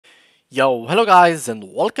Yo, hello guys and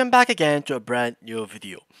welcome back again to a brand new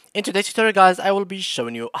video. In today's tutorial guys, I will be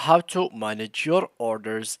showing you how to manage your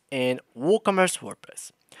orders in WooCommerce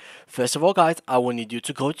WordPress. First of all guys, I will need you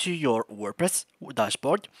to go to your WordPress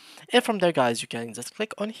dashboard, and from there guys, you can just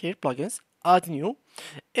click on here plugins, add new,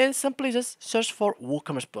 and simply just search for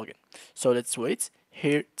WooCommerce plugin. So let's wait,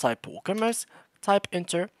 here type WooCommerce, type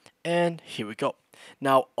enter, and here we go.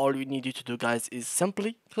 Now all we need you to do guys is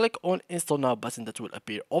simply click on install now button that will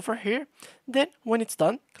appear over here. Then when it's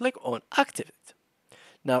done, click on activate.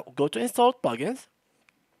 Now go to install plugins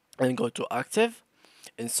and go to active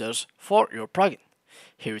and search for your plugin.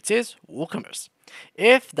 Here it is, WooCommerce.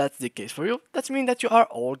 If that's the case for you, that means that you are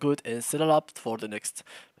all good and set it up for the next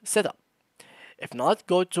setup. If not,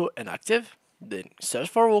 go to inactive, then search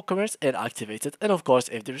for WooCommerce and activate it. And of course,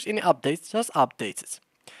 if there's any updates, just update it.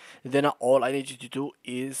 Then all I need you to do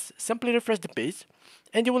is simply refresh the page,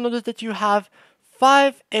 and you will notice that you have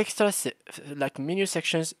 5 extra menu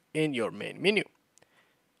sections in your main menu.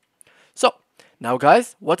 So now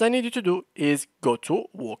guys, what I need you to do is go to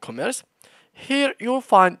WooCommerce. Here you'll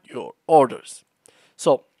find your orders.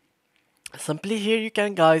 So simply here you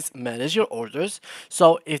can guys manage your orders.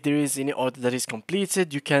 So if there is any order that is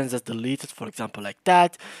completed, you can just delete it, for example, like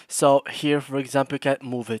that. So here, for example, you can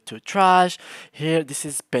move it to trash. Here this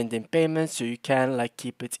is pending payment, so you can like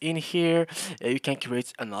keep it in here. You can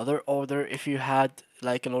create another order if you had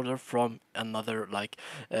like an order from another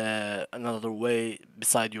another way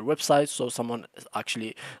beside your website, so someone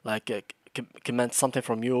actually like command something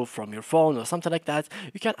from you from your phone or something like that.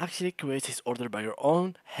 You can actually create his order by your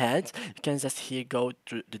own hand. You can just here go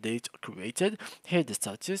to the date created, here the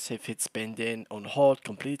status, if it's pending, on hold,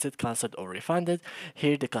 completed, cancelled, or refunded.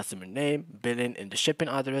 Here the customer name, billing, and the shipping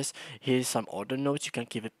address. Here's some order notes. You can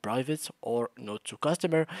keep it private or note to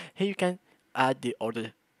customer. Here you can add the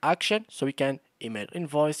order action, so we can email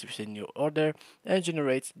invoice within your order and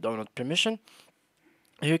generate download permission.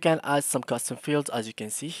 You can add some custom fields as you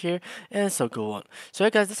can see here, and so go on. So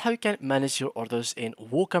yeah guys, that's how you can manage your orders in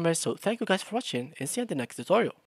WooCommerce. So thank you guys for watching, and see you in the next tutorial.